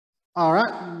All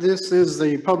right, this is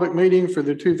the public meeting for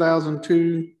the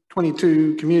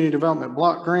 2022 Community Development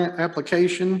Block Grant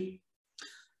application.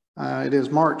 It is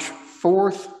March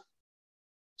 3rd,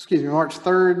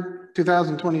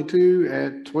 2022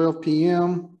 at 12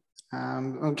 p.m.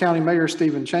 I'm County Mayor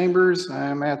Stephen Chambers.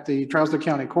 I'm at the Trousdale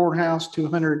County Courthouse,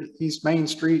 200 East Main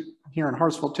Street here in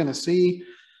Hartsville, Tennessee.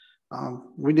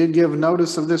 We did give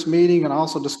notice of this meeting and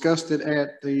also discussed it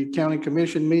at the County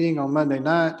Commission meeting on Monday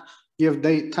night. Give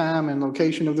date, time, and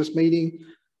location of this meeting.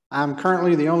 I'm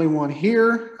currently the only one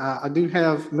here. I do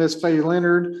have Ms. Faye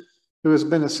Leonard, who has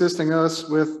been assisting us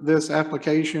with this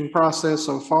application process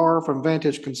so far from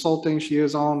Vantage Consulting. She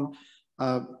is on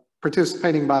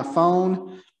participating by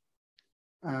phone.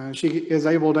 She is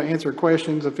able to answer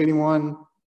questions if anyone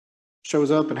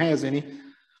shows up and has any.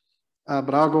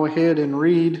 But I'll go ahead and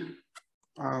read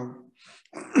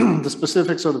the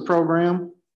specifics of the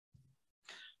program.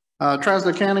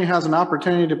 Trousdale County has an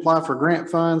opportunity to apply for grant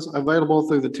funds available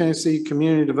through the Tennessee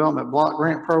Community Development Block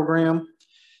Grant Program.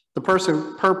 The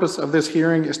purpose of this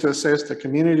hearing is to assess the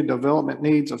community development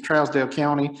needs of Trousdale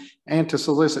County and to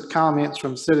solicit comments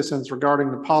from citizens regarding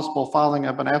the possible filing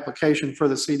of an application for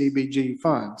the CDBG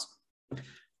funds.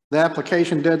 The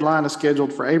application deadline is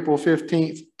scheduled for April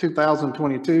 15th,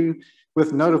 2022,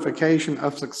 with notification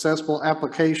of successful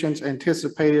applications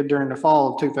anticipated during the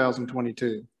fall of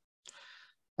 2022.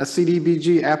 A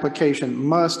CDBG application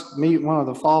must meet one of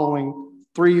the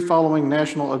three following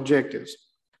national objectives.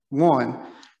 1,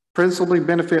 principally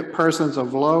benefit persons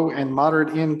of low and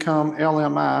moderate income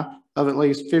LMI of at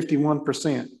least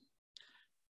 51%.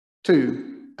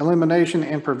 2, elimination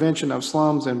and prevention of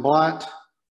slums and blight.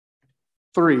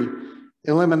 3,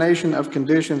 elimination of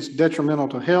conditions detrimental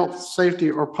to health,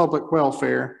 safety, or public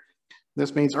welfare.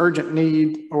 This means urgent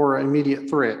need or immediate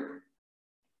threat.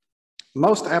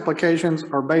 Most applications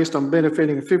are based on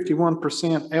benefiting 51%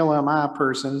 LMI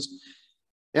persons.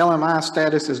 LMI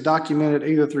status is documented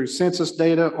either through census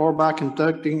data or by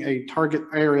conducting a target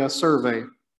area survey.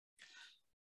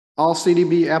 All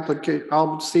CDBG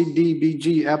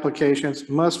applications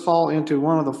must fall into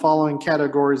one of the following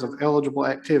categories of eligible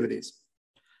activities: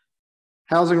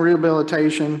 housing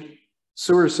rehabilitation,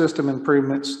 sewer system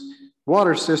improvements,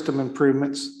 water system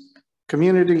improvements,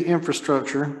 community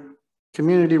infrastructure,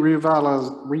 community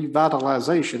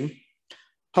revitalization,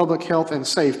 public health and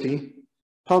safety.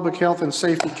 Public health and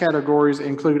safety categories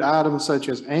include items such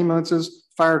as ambulances,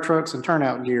 fire trucks, and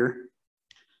turnout gear.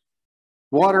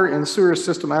 Water and sewer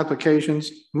system applications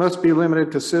must be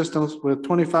limited to systems with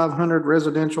 2,500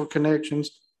 residential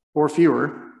connections or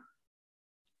fewer.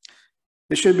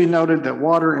 It should be noted that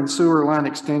water and sewer line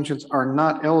extensions are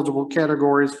not eligible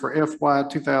categories for FY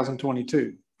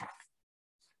 2022.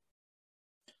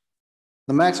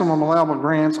 The maximum allowable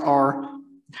grants are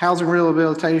housing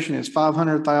rehabilitation is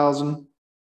 $500,000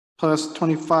 plus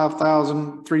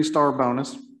 $25,000 3-star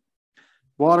bonus.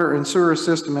 Water and sewer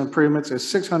system improvements is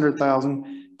 $600,000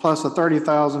 plus a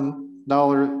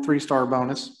 $30,000 3-star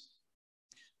bonus.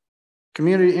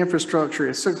 Community infrastructure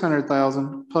is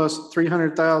 $600,000 plus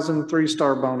 $300,000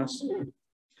 3-star bonus.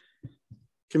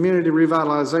 Community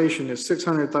revitalization is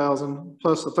 $600,000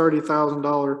 plus a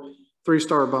 $30,000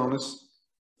 3-star bonus.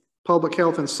 Public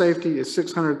health and safety is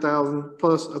 $600,000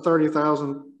 plus a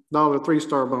 $30,000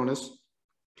 3-star bonus.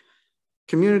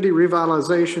 Community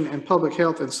revitalization and public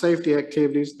health and safety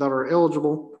activities that are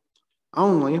eligible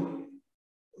only,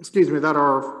 that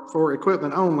are for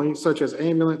equipment only, such as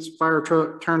ambulance, fire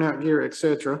truck, turnout gear,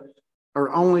 etc.,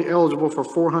 are only eligible for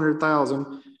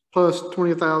 $400,000 plus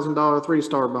 $20,000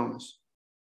 3-star bonus.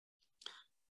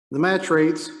 The match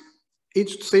rates: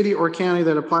 each city or county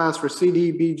that applies for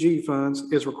CDBG funds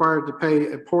is required to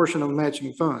pay a portion of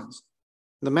matching funds.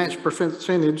 The match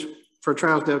percentage for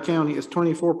Trousdale County is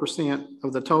 24%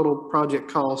 of the total project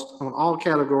cost on all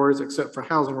categories except for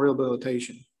housing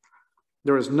rehabilitation.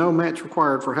 There is no match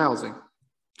required for housing.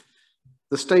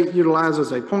 The state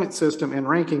utilizes a point system in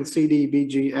ranking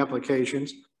CDBG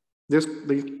applications. This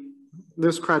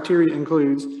criteria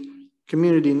includes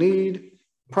community need,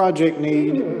 project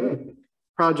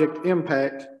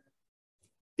impact,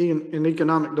 and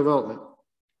economic development.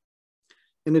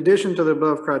 In addition to the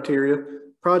above criteria,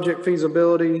 project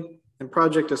feasibility and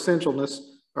project essentialness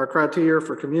are criteria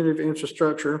for community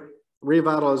infrastructure,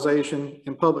 revitalization,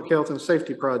 and public health and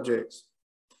safety projects.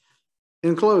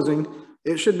 In closing,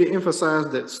 it should be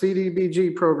emphasized that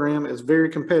CDBG program is very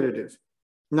competitive.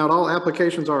 Not all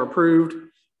applications are approved,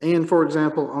 and for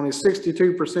example, only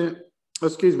 62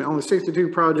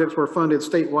 projects were funded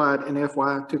statewide in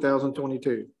FY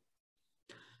 2022.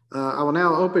 I will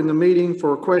now open the meeting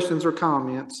for questions or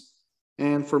comments.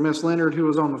 And for Ms. Leonard, who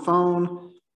was on the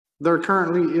phone, There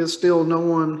currently is still no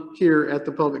one here at the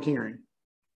public hearing.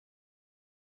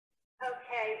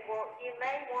 Okay, well, you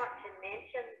may want to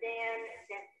mention then,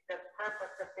 since the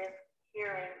purpose of this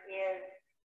hearing is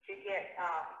to get,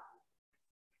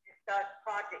 discuss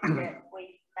projects that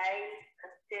we may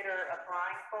consider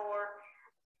applying for,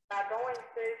 by going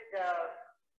through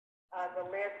the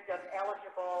list of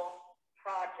eligible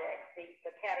projects, the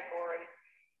categories,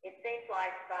 it seems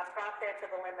like by process of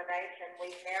elimination,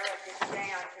 we've narrowed this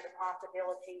down to the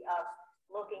possibility of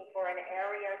looking for an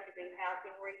area to do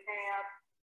housing rehab.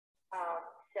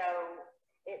 So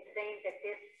it seems at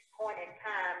this point in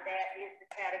time, that is the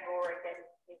category that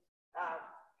is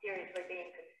seriously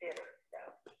being considered. So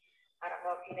I don't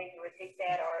know if you need to repeat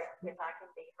that or if I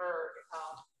can be heard.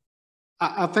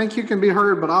 I think you can be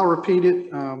heard, but I'll repeat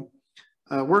it.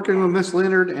 Working with Ms.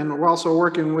 Leonard, and we're also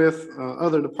working with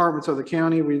other departments of the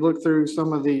county. We looked through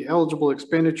some of the eligible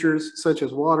expenditures, such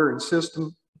as water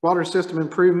system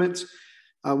improvements.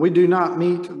 We do not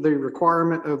meet the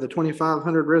requirement of the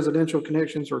 2,500 residential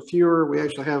connections or fewer. We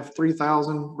actually have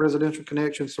 3,000 residential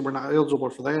connections, so we're not eligible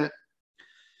for that.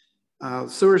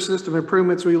 Sewer system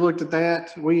improvements, we looked at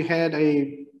that. We had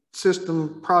a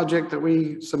system project that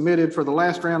we submitted for the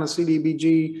last round of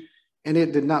CDBG, and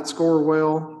it did not score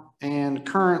well. And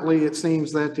currently, it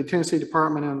seems that the Tennessee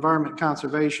Department of Environment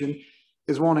Conservation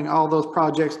is wanting all those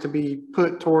projects to be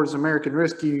put towards American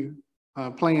Rescue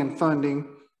Plan funding.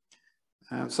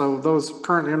 So those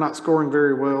currently are not scoring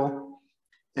very well.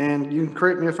 And you can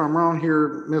correct me if I'm wrong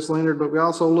here, Ms. Leonard, but we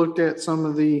also looked at some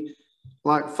of the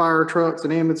like fire trucks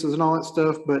and ambulances and all that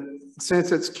stuff. But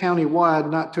since it's county-wide,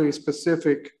 not to a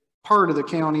specific part of the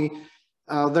county,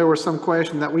 there was some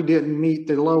question that we didn't meet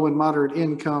the low and moderate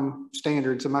income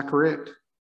standards. Am I correct?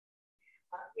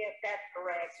 Yes, that's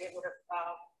correct. It would have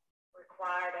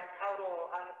required a total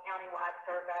county-wide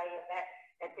survey, and that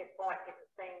at this point didn't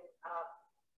seem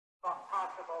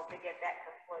possible to get that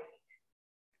complete.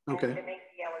 Okay. And to meet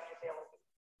the eligibility.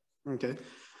 Okay.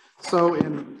 So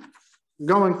in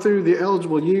going through the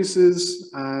eligible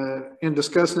uses and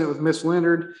discussing it with Ms.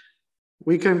 Leonard,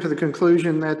 we came to the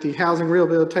conclusion that the housing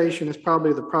rehabilitation is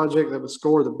probably the project that would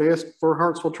score the best for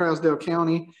Hartsville, Trousdale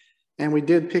County. And we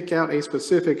did pick out a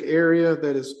specific area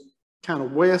that is kind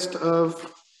of west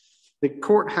of the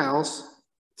courthouse.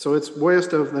 So it's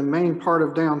west of the main part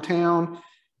of downtown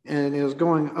and is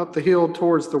going up the hill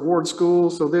towards the Ward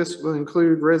School. So this will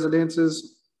include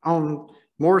residences on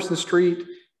Morrison Street,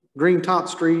 Greentop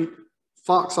Street,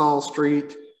 Foxhall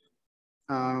Street,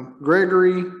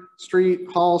 Gregory Street,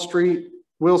 Hall Street,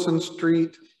 Wilson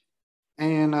Street,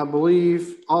 and I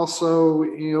believe also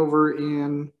over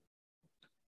in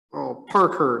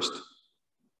Parkhurst.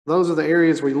 Those are the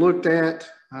areas we looked at.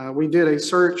 We did a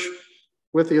search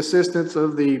with the assistance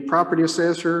of the property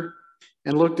assessor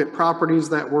and looked at properties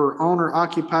that were owner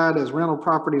occupied as rental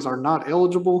properties are not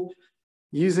eligible.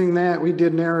 Using that, we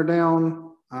did narrow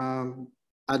down, I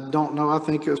don't know, I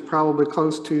think it was probably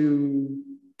close to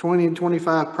 20 and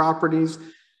 25 properties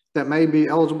that may be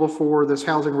eligible for this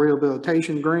housing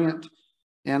rehabilitation grant.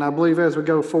 And I believe as we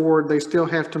go forward, they still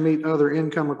have to meet other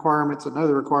income requirements and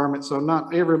other requirements. So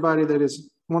not everybody that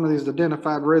is one of these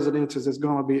identified residences is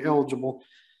going to be eligible.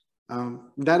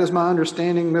 That is my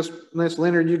understanding. Ms.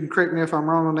 Leonard, you can correct me if I'm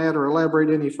wrong on that or elaborate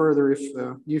any further if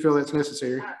you feel that's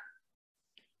necessary.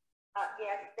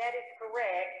 Yes, that is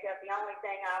correct. The only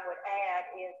thing I would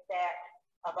add is that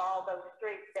of all those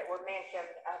streets that were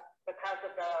mentioned, because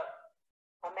of the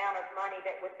amount of money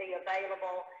that would be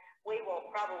available, we will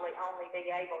probably only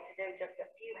be able to do just a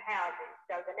few houses.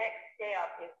 So the next step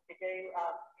is to do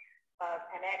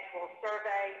an actual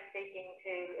survey, speaking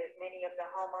to as many of the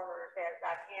homeowners as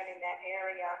I can in that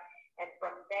area. And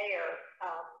from there,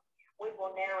 we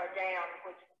will narrow down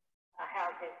which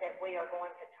houses that we are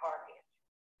going to target.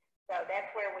 So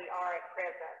that's where we are at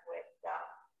present with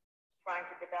trying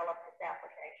to develop this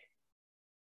application.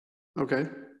 Okay.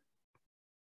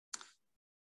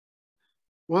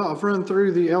 Well, I've run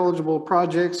through the eligible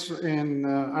projects and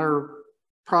our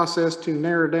process to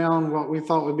narrow down what we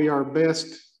thought would be our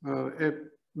best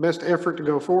effort to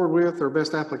go forward with, or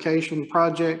best application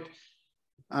project.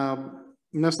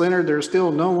 Ms. Leonard, there's still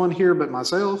no one here but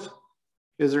myself.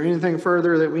 Is there anything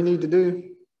further that we need to do?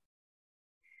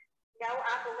 No,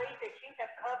 I believe that you have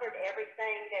covered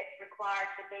everything that's required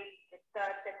to be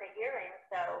discussed at the hearing,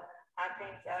 so I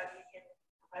think you can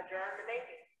adjourn the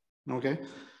meeting. Okay.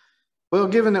 Well,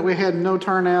 given that we had no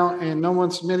turnout and no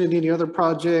one submitted any other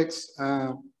projects,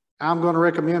 I'm going to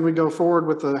recommend we go forward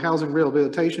with the housing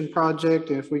rehabilitation project.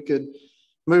 If we could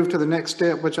move to the next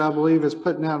step, which I believe is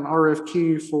putting out an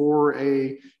RFQ for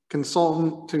a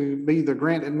consultant to be the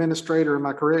grant administrator. Am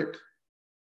I correct?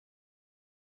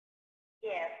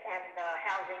 Yes, and the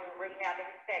housing rehab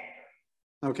inspector.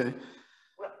 Okay.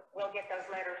 We'll get those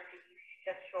letters to you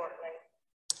just shortly.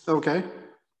 Okay.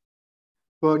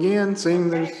 Well, again, seeing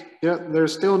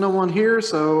there's still no one here,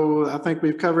 so I think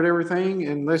we've covered everything.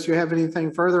 Unless you have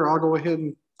anything further, I'll go ahead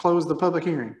and close the public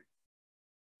hearing.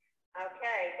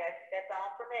 Okay, that's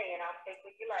all for me, and I'll speak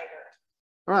with you later.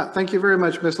 All right. Thank you very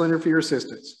much, Ms. Leonard, for your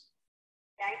assistance.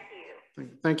 Thank you.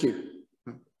 Thank you.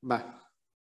 Bye.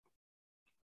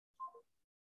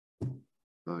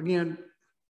 Well, again,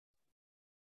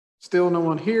 still no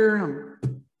one here.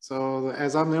 So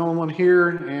as I'm the only one here,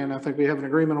 and I think we have an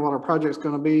agreement on what our project's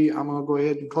going to be, I'm going to go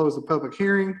ahead and close the public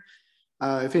hearing.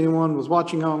 If anyone was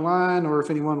watching online, or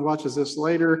if anyone watches this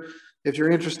later, if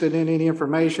you're interested in any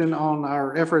information on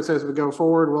our efforts as we go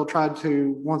forward, we'll try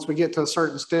to, once we get to a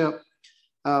certain step,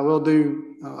 we'll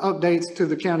do updates to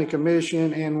the county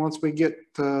commission. And once we get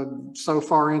so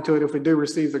far into it, if we do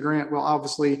receive the grant, we'll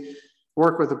obviously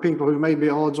work with the people who may be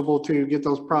eligible to get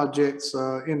those projects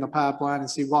in the pipeline and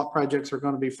see what projects are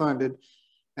going to be funded.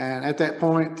 And at that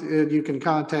point, you can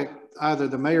contact either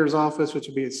the mayor's office, which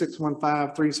would be at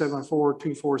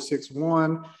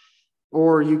 615-374-2461,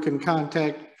 or you can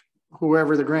contact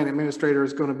whoever the grant administrator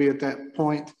is going to be at that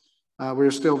point.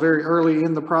 We're still very early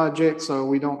in the project, so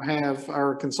we don't have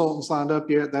our consultants lined up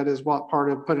yet. That is what part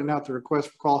of putting out the request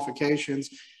for qualifications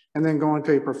and then going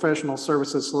to a professional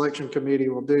services selection committee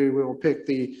will do. We will pick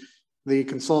the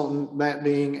consultant, that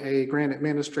being a grant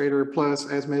administrator, plus,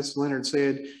 as Ms. Leonard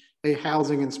said, a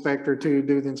housing inspector to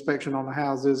do the inspection on the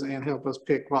houses and help us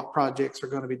pick what projects are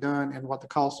going to be done and what the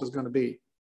cost is going to be.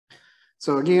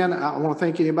 So again, I want to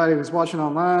thank anybody who's watching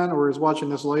online or is watching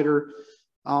this later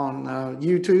on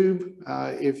YouTube.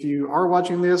 If you are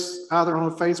watching this either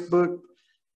on Facebook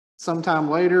sometime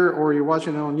later or you're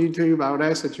watching it on YouTube, I would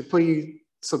ask that you please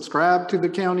subscribe to the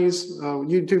county's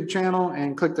YouTube channel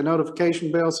and click the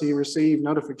notification bell so you receive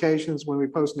notifications when we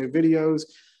post new videos.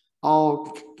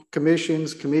 All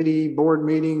commissions, committee, board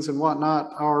meetings, and whatnot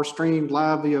are streamed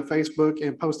live via Facebook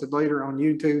and posted later on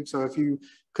YouTube. So if you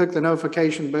click the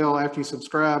notification bell after you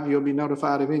subscribe, you'll be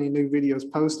notified of any new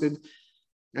videos posted.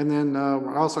 And then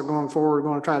we're also going forward, we're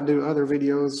going to try to do other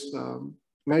videos,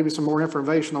 maybe some more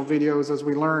informational videos as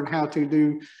we learn how to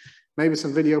do maybe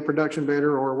some video production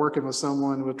better, or working with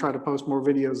someone, we'll try to post more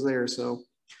videos there. So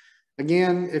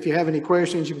again, if you have any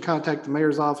questions, you can contact the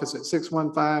mayor's office at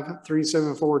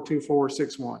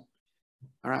 615-374-2461. All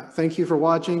right, thank you for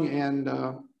watching, and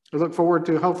we look forward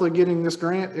to hopefully getting this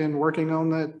grant and working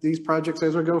on these projects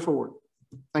as we go forward.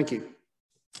 Thank you.